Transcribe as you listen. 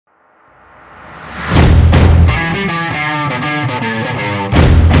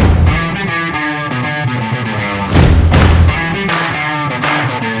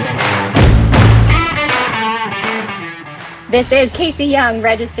This is Casey Young,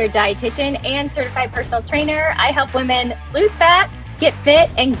 registered dietitian and certified personal trainer. I help women lose fat, get fit,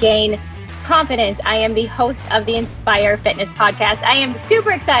 and gain confidence. I am the host of the Inspire Fitness podcast. I am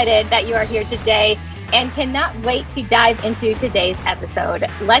super excited that you are here today and cannot wait to dive into today's episode.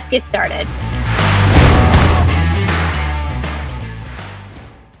 Let's get started.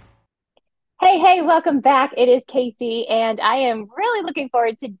 Hey, welcome back. It is Casey, and I am really looking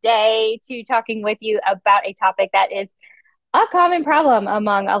forward today to talking with you about a topic that is a common problem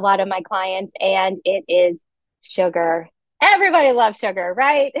among a lot of my clients, and it is sugar. Everybody loves sugar,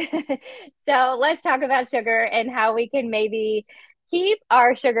 right? So let's talk about sugar and how we can maybe keep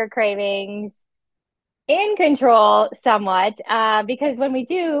our sugar cravings in control somewhat, because when we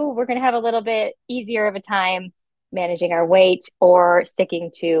do, we're going to have a little bit easier of a time managing our weight or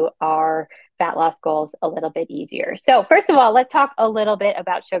sticking to our fat loss goals a little bit easier. So first of all, let's talk a little bit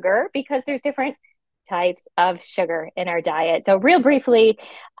about sugar because there's different types of sugar in our diet. So real briefly,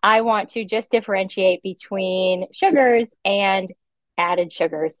 I want to just differentiate between sugars and added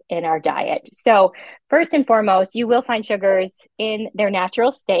sugars in our diet. So first and foremost, you will find sugars in their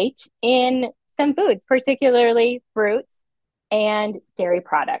natural state in some foods, particularly fruits and dairy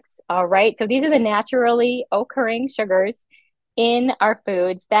products. All right. So these are the naturally occurring sugars in our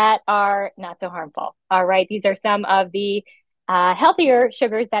foods that are not so harmful. All right. These are some of the healthier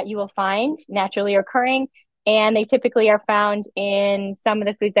sugars that you will find naturally occurring, and they typically are found in some of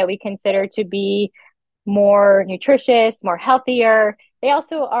the foods that we consider to be more nutritious, more healthier. They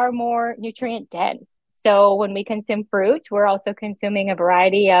also are more nutrient dense. So when we consume fruit, we're also consuming a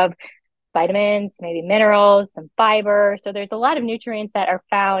variety of vitamins, maybe minerals, some fiber. So there's a lot of nutrients that are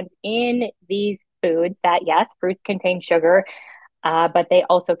found in these foods that, yes, fruits contain sugar, but they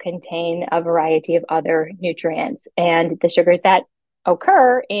also contain a variety of other nutrients. And the sugars that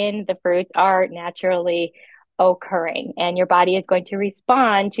occur in the fruits are naturally occurring. And your body is going to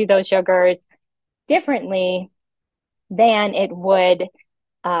respond to those sugars differently than it would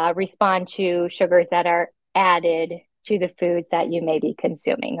respond to sugars that are added to the foods that you may be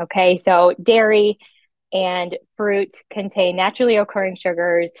consuming. Okay, so dairy and fruit contain naturally occurring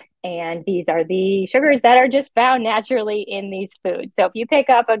sugars, and these are the sugars that are just found naturally in these foods. So if you pick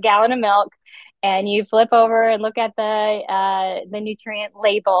up a gallon of milk and you flip over and look at the nutrient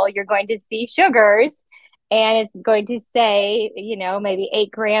label, you're going to see sugars, and it's going to say, maybe 8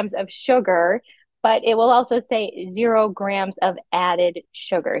 grams of sugar, but it will also say 0 grams of added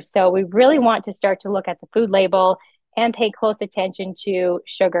sugar. So we really want to start to look at the food label and pay close attention to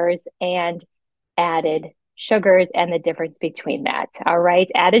sugars and added sugars and the difference between that. All right.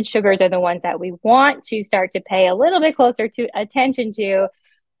 Added sugars are the ones that we want to start to pay a little bit closer to attention to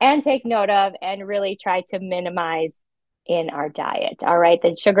and take note of and really try to minimize in our diet. All right.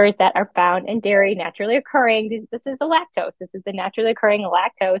 The sugars that are found in dairy, naturally occurring, this is the lactose. This is the naturally occurring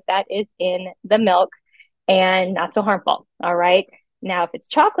lactose that is in the milk and not so harmful. All right. Now, if it's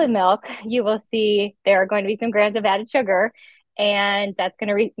chocolate milk, you will see there are going to be some grams of added sugar, and that's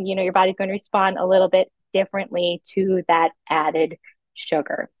going to, your body's going to respond a little bit differently to that added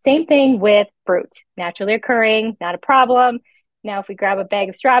sugar. Same thing with fruit, naturally occurring, not a problem. Now, if we grab a bag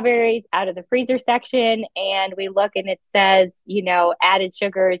of strawberries out of the freezer section and we look and it says, added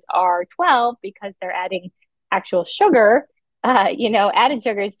sugars are 12 because they're adding actual sugar, added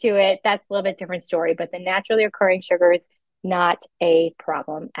sugars to it, that's a little bit different story. But the naturally occurring sugars, not a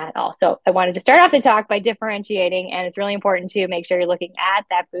problem at all. So I wanted to start off the talk by differentiating, and it's really important to make sure you're looking at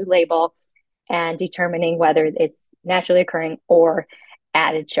that food label and determining whether it's naturally occurring or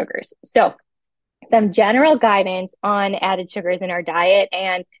added sugars. So some general guidance on added sugars in our diet,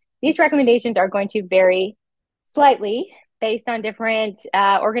 and these recommendations are going to vary slightly based on different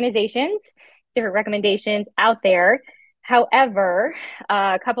organizations, different recommendations out there. However,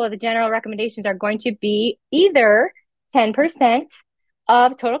 a couple of the general recommendations are going to be either 10%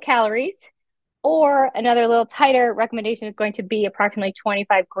 of total calories, or another little tighter recommendation is going to be approximately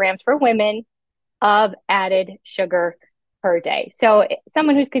 25 grams for women of added sugar per day. So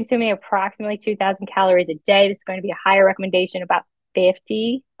someone who's consuming approximately 2,000 calories a day, that's going to be a higher recommendation, about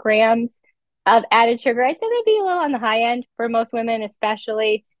 50 grams of added sugar. I'd say they'd be a little on the high end for most women,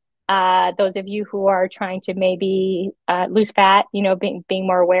 especially those of you who are trying to maybe lose fat, being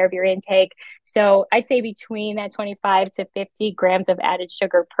more aware of your intake. So I'd say between that 25 to 50 grams of added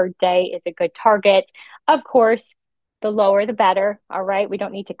sugar per day is a good target. Of course, the lower the better. All right. We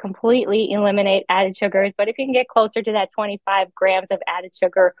don't need to completely eliminate added sugars, but if you can get closer to that 25 grams of added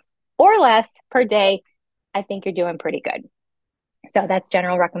sugar or less per day, I think you're doing pretty good. So that's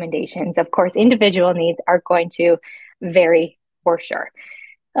general recommendations. Of course, individual needs are going to vary for sure.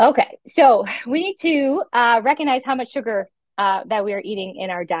 Okay, so we need to recognize how much sugar that we are eating in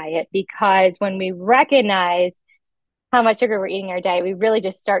our diet, because when we recognize how much sugar we're eating in our diet, we really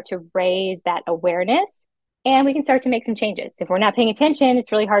just start to raise that awareness and we can start to make some changes. If we're not paying attention,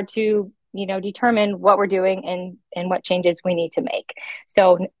 it's really hard to, determine what we're doing and what changes we need to make.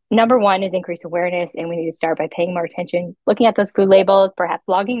 So number one is increase awareness, and we need to start by paying more attention, looking at those food labels, perhaps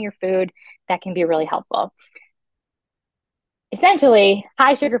logging your food. That can be really helpful. Essentially,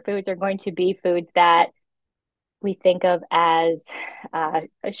 high sugar foods are going to be foods that we think of as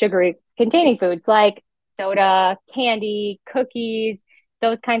sugary containing foods like soda, candy, cookies,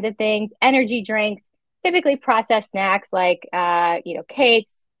 those kinds of things, energy drinks, typically processed snacks like,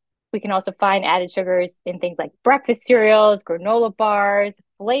 cakes. We can also find added sugars in things like breakfast cereals, granola bars,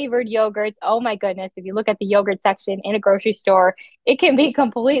 flavored yogurts. Oh my goodness. If you look at the yogurt section in a grocery store, it can be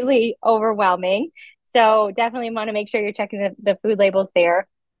completely overwhelming. So definitely want to make sure you're checking the food labels there.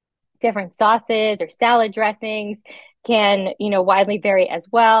 Different sauces or salad dressings can, widely vary as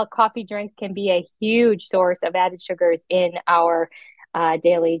well. Coffee drinks can be a huge source of added sugars in our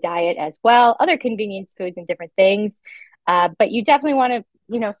daily diet as well. Other convenience foods and different things. But you definitely want to,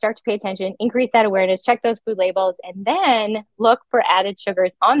 start to pay attention, increase that awareness, check those food labels, and then look for added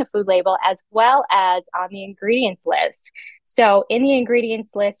sugars on the food label as well as on the ingredients list. So in the ingredients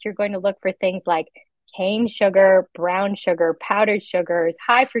list, you're going to look for things like cane sugar, brown sugar, powdered sugars,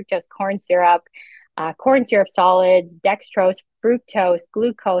 high fructose corn syrup solids, dextrose, fructose,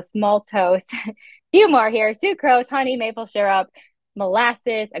 glucose, maltose, few more here, sucrose, honey, maple syrup,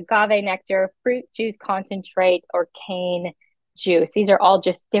 molasses, agave nectar, fruit juice concentrate, or cane juice. These are all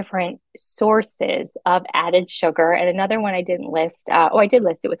just different sources of added sugar. And another one I didn't list, I did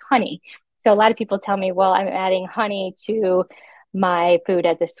list it with honey. So a lot of people tell me, well, I'm adding honey to my food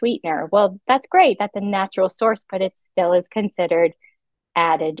as a sweetener. Well, that's great. That's a natural source, but it still is considered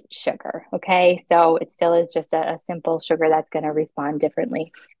added sugar. Okay. So it still is just a simple sugar that's going to respond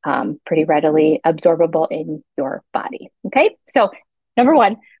differently, pretty readily absorbable in your body. Okay. So number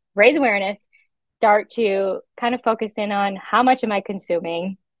one, raise awareness, start to kind of focus in on how much am I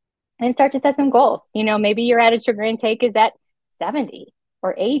consuming and start to set some goals. Maybe your added sugar intake is at 70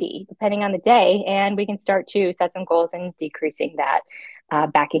 or 80, depending on the day. And we can start to set some goals and decreasing that,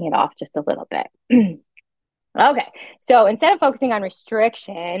 backing it off just a little bit. Okay. So instead of focusing on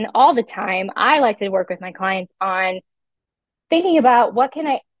restriction all the time, I like to work with my clients on thinking about what can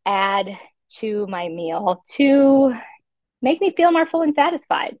I add to my meal to make me feel more full and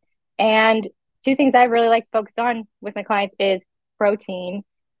satisfied. And two things I really like to focus on with my clients is protein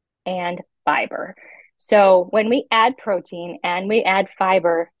and fiber. So when we add protein and we add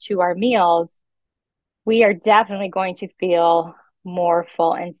fiber to our meals, we are definitely going to feel more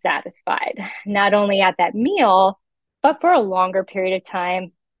full and satisfied, not only at that meal, but for a longer period of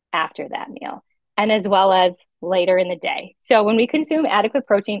time after that meal, and as well as later in the day. So when we consume adequate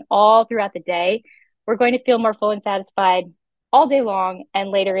protein all throughout the day, we're going to feel more full and satisfied all day long and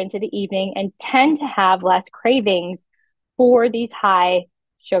later into the evening, and tend to have less cravings for these high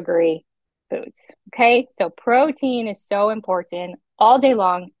sugary foods. Okay. So protein is so important all day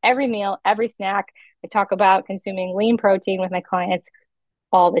long, every meal, every snack. I talk about consuming lean protein with my clients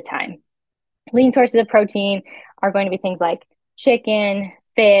all the time. Lean sources of protein are going to be things like chicken,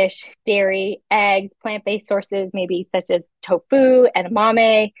 fish, dairy, eggs, plant-based sources, maybe such as tofu,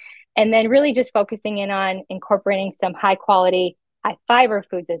 edamame, and then really just focusing in on incorporating some high quality, high fiber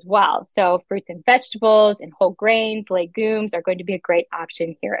foods as well. So fruits and vegetables and whole grains, legumes are going to be a great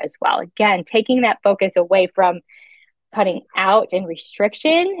option here as well. Again, taking that focus away from cutting out and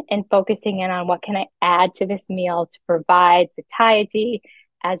restriction and focusing in on what can I add to this meal to provide satiety,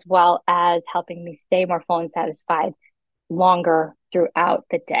 as well as helping me stay more full and satisfied longer throughout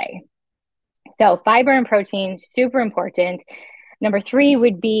the day. So fiber and protein, super important. Number three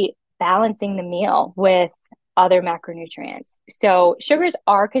would be balancing the meal with other macronutrients. So sugars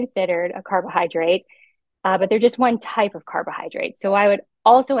are considered a carbohydrate, but they're just one type of carbohydrate. So I would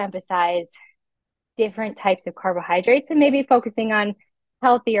also emphasize different types of carbohydrates and maybe focusing on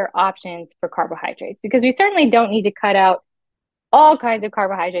healthier options for carbohydrates, because we certainly don't need to cut out all kinds of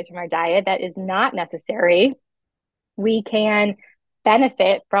carbohydrates from our diet. That is not necessary. We can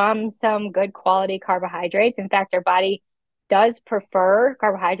benefit from some good quality carbohydrates. In fact, our body does prefer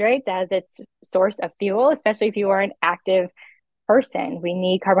carbohydrates as its source of fuel, especially if you are an active person. We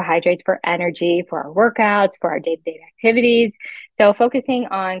need carbohydrates for energy, for our workouts, for our day-to-day activities. So focusing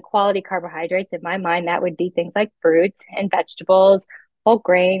on quality carbohydrates, in my mind, that would be things like fruits and vegetables, whole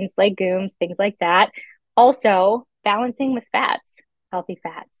grains, legumes, things like that. Also, balancing with fats, healthy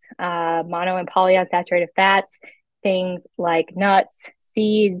fats, mono and polyunsaturated fats, things like nuts,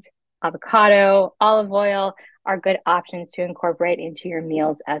 seeds, avocado, olive oil are good options to incorporate into your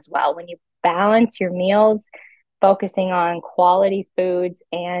meals as well. When you balance your meals, focusing on quality foods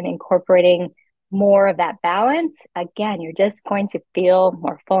and incorporating more of that balance, again, you're just going to feel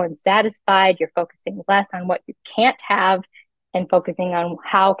more full and satisfied. You're focusing less on what you can't have and focusing on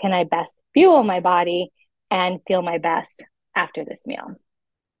how can I best fuel my body and feel my best after this meal.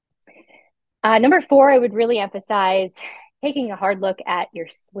 Number 4, I would really emphasize taking a hard look at your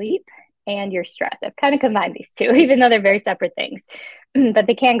sleep and your stress. I've kind of combined these two, even though they're very separate things, but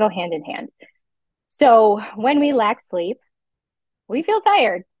they can go hand in hand. So when we lack sleep, we feel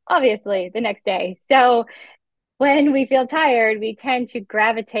tired, obviously, the next day. So when we feel tired, we tend to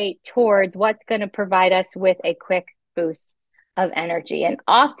gravitate towards what's going to provide us with a quick boost of energy. And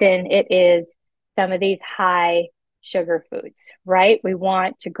often it is some of these high sugar foods, right? We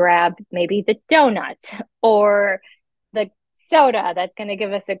want to grab maybe the donut or the soda that's going to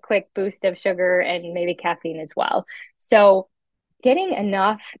give us a quick boost of sugar and maybe caffeine as well. So getting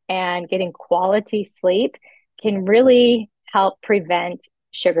enough and getting quality sleep can really help prevent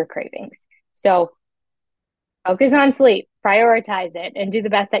sugar cravings. So focus on sleep, prioritize it, and do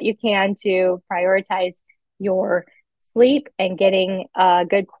the best that you can to prioritize your sleep and getting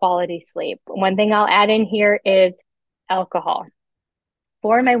good quality sleep. One thing I'll add in here is alcohol.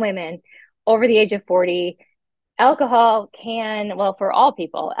 For my women over the age of 40, alcohol can, well, for all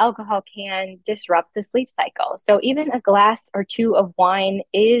people, alcohol can disrupt the sleep cycle. So even a glass or two of wine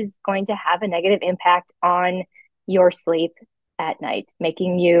is going to have a negative impact on your sleep at night,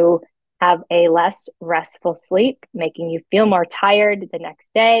 making you have a less restful sleep, making you feel more tired the next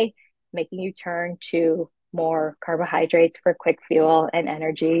day, making you turn to more carbohydrates for quick fuel and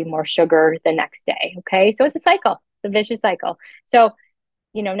energy, more sugar the next day. Okay. So it's a cycle, it's a vicious cycle. So,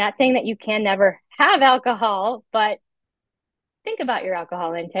 not saying that you can never have alcohol, but think about your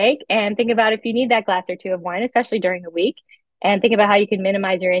alcohol intake and think about if you need that glass or two of wine, especially during the week, and think about how you can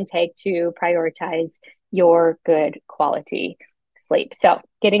minimize your intake to prioritize your good quality sleep. So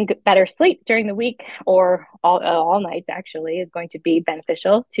getting better sleep during the week or all nights actually is going to be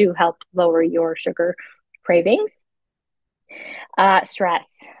beneficial to help lower your sugar cravings. Stress.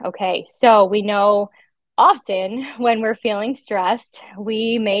 Okay, so we know often when we're feeling stressed,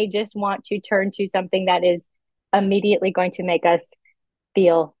 we may just want to turn to something that is immediately going to make us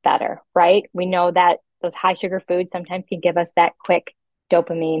feel better, right? We know that those high sugar foods sometimes can give us that quick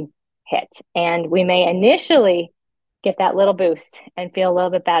dopamine hit. And we may initially get that little boost and feel a little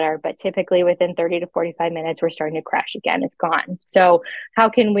bit better, but typically within 30 to 45 minutes, we're starting to crash again. It's gone. So how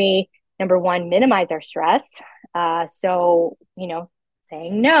can we, number one, minimize our stress? So,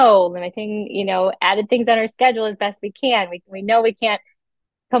 saying no, limiting, added things on our schedule as best we can. We know we can't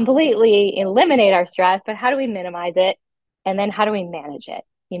completely eliminate our stress, but how do we minimize it? And then how do we manage it?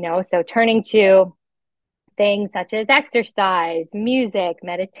 So turning to things such as exercise, music,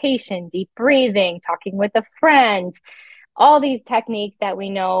 meditation, deep breathing, talking with a friend, all these techniques that we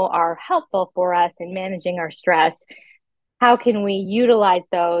know are helpful for us in managing our stress. How can we utilize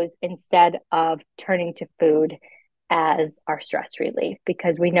those instead of turning to food as our stress relief?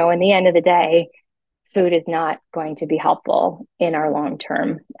 Because we know in the end of the day, food is not going to be helpful in our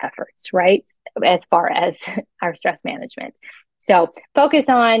long-term efforts, right? As far as our stress management. So focus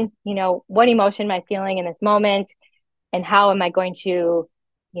on, what emotion am I feeling in this moment and how am I going to,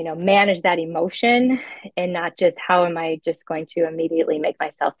 manage that emotion and not just how am I just going to immediately make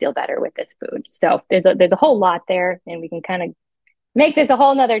myself feel better with this food. So there's a whole lot there and we can kind of make this a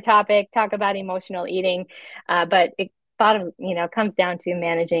whole nother topic, talk about emotional eating. But it comes down to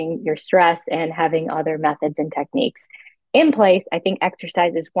managing your stress and having other methods and techniques in place. I think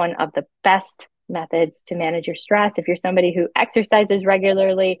exercise is one of the best methods to manage your stress. If you're somebody who exercises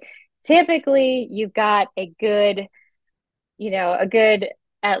regularly, typically you've got a good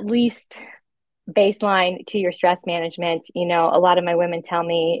at least baseline to your stress management. A lot of my women tell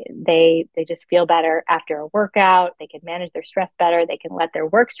me they just feel better after a workout. They can manage their stress better. They can let their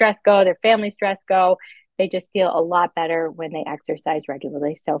work stress go, their family stress go. They just feel a lot better when they exercise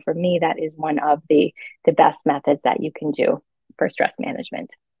regularly. So for me, that is one of the best methods that you can do for stress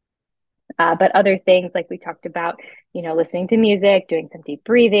management. But other things like we talked about, listening to music, doing some deep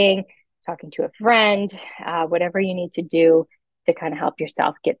breathing, talking to a friend, whatever you need to do to kind of help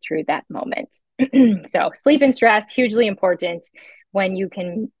yourself get through that moment. So sleep and stress, hugely important. When you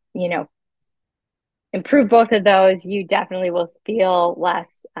can, improve both of those, you definitely will feel less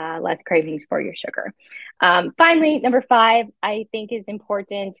cravings for your sugar. Finally, number 5, I think is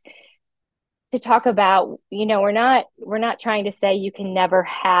important to talk about. We're not trying to say you can never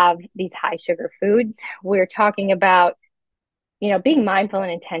have these high sugar foods. We're talking about being mindful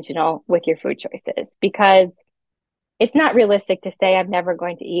and intentional with your food choices, because it's not realistic to say I'm never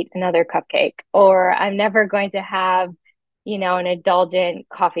going to eat another cupcake, or I'm never going to have, an indulgent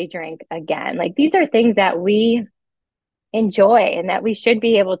coffee drink again. Like, these are things that we enjoy and that we should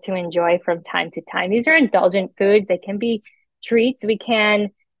be able to enjoy from time to time. These are indulgent foods. They can be treats. We can,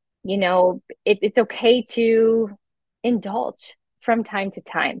 it's okay to indulge from time to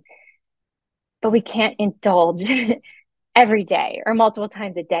time, but we can't indulge every day or multiple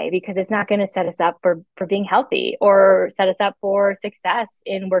times a day, because it's not going to set us up for being healthy or set us up for success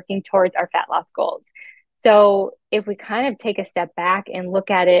in working towards our fat loss goals. So if we kind of take a step back and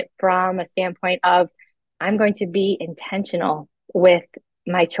look at it from a standpoint of, I'm going to be intentional with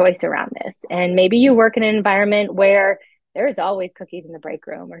my choice around this. And maybe you work in an environment where there's always cookies in the break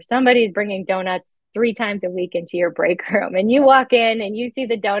room, or somebody's bringing donuts 3 times a week into your break room, and you walk in and you see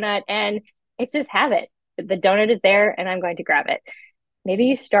the donut and it's just habit. The donut is there and I'm going to grab it. Maybe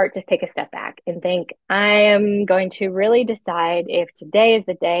you start to take a step back and think, I am going to really decide if today is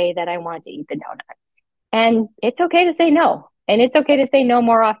the day that I want to eat the donut. And it's okay to say no. And it's okay to say no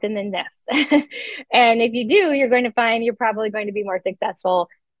more often than this. And if you do, you're going to find you're probably going to be more successful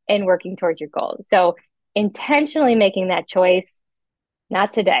in working towards your goals. So intentionally making that choice,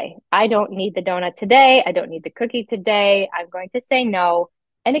 not today. I don't need the donut today. I don't need the cookie today. I'm going to say no.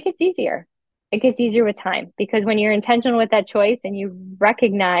 And it gets easier. It gets easier with time, because when you're intentional with that choice and you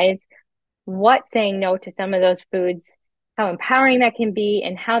recognize what saying no to some of those foods, how empowering that can be,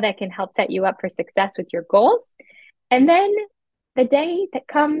 and how that can help set you up for success with your goals. And then the day that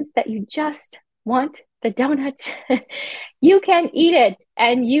comes that you just want the donut, you can eat it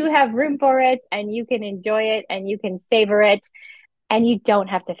and you have room for it and you can enjoy it and you can savor it, and you don't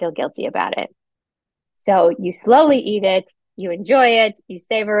have to feel guilty about it. So you slowly eat it, you enjoy it, you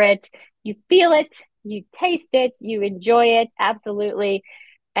savor it, you feel it, you taste it, you enjoy it, absolutely.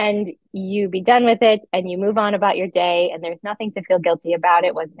 And you be done with it and you move on about your day, and there's nothing to feel guilty about.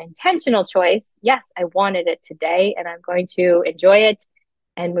 It was an intentional choice. Yes, I wanted it today and I'm going to enjoy it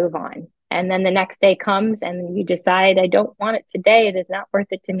and move on. And then the next day comes and you decide, I don't want it today. It is not worth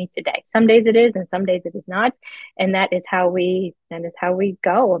it to me today. Some days it is and some days it is not. And that is how we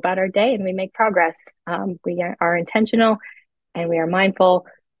go about our day, and we make progress. We are intentional and we are mindful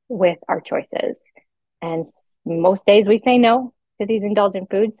with our choices. And most days we say no to these indulgent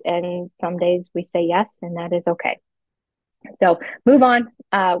foods, and some days we say yes, and that is okay. So move on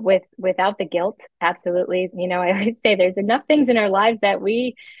without the guilt. Absolutely. I always say there's enough things in our lives that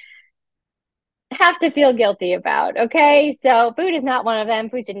we have to feel guilty about. Okay. So food is not one of them.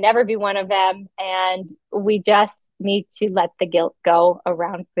 Food should never be one of them. And we just need to let the guilt go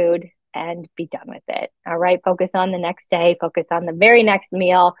around food and be done with it. All right. Focus on the next day, focus on the very next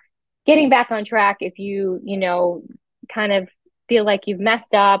meal, getting back on track. If you, kind of feel like you've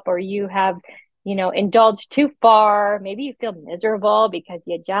messed up, or you have, indulged too far, maybe you feel miserable because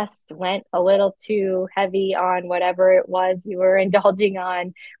you just went a little too heavy on whatever it was you were indulging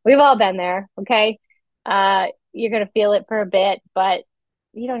on. We've all been there. Okay. You're going to feel it for a bit, but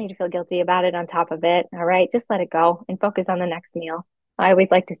you don't need to feel guilty about it on top of it. All right. Just let it go and focus on the next meal. I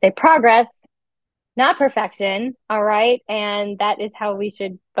always like to say progress, not perfection. All right. And that is how we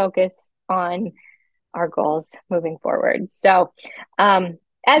should focus on our goals moving forward. So,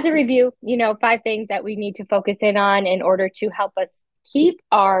 as a review, 5 things that we need to focus in on in order to help us keep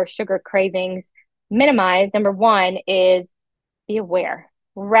our sugar cravings minimized. Number 1 is be aware.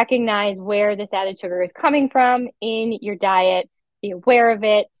 Recognize where this added sugar is coming from in your diet. Be aware of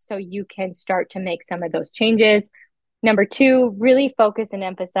it so you can start to make some of those changes. Number 2, really focus and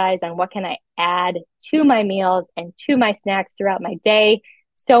emphasize on what can I add to my meals and to my snacks throughout my day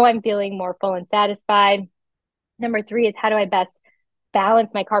so I'm feeling more full and satisfied. Number 3 is, how do I best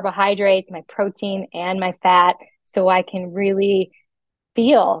balance my carbohydrates, my protein, and my fat so I can really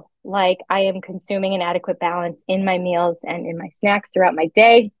feel like I am consuming an adequate balance in my meals and in my snacks throughout my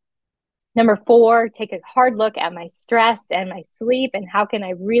day. Number 4, take a hard look at my stress and my sleep, and how can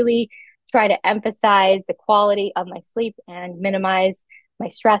I really try to emphasize the quality of my sleep and minimize my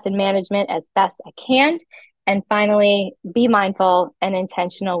stress and management as best I can. And finally, be mindful and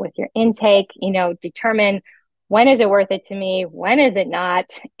intentional with your intake. Determine, when is it worth it to me? When is it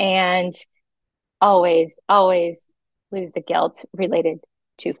not? And always, always lose the guilt related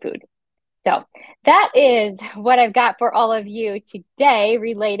to food. So that is what I've got for all of you today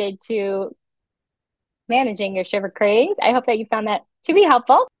related to managing your sugar cravings. I hope that you found that to be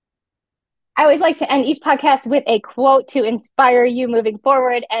helpful. I always like to end each podcast with a quote to inspire you moving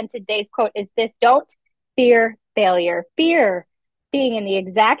forward. And today's quote is this: don't fear failure. Fear being in the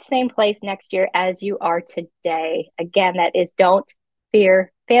exact same place next year as you are today. Again, that is don't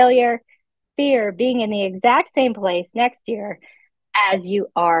fear failure, fear being in the exact same place next year as you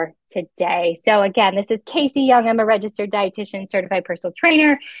are today. So again, this is Casey Young. I'm a registered dietitian, certified personal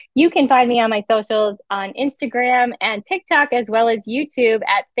trainer. You can find me on my socials on Instagram and TikTok, as well as YouTube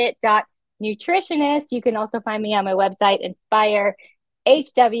at fit.nutritionist. You can also find me on my website,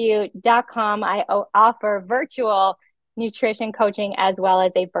 inspirehw.com. I offer virtual nutrition coaching as well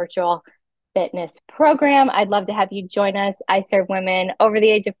as a virtual fitness program. I'd love to have you join us. I serve women over the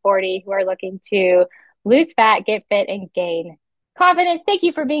age of 40 who are looking to lose fat, get fit, and gain confidence. Thank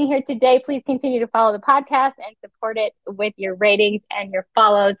you for being here today. Please continue to follow the podcast and support it with your ratings and your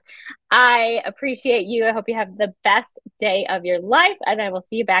follows. I appreciate you. I hope you have the best day of your life, and I will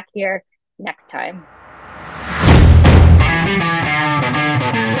see you back here next time.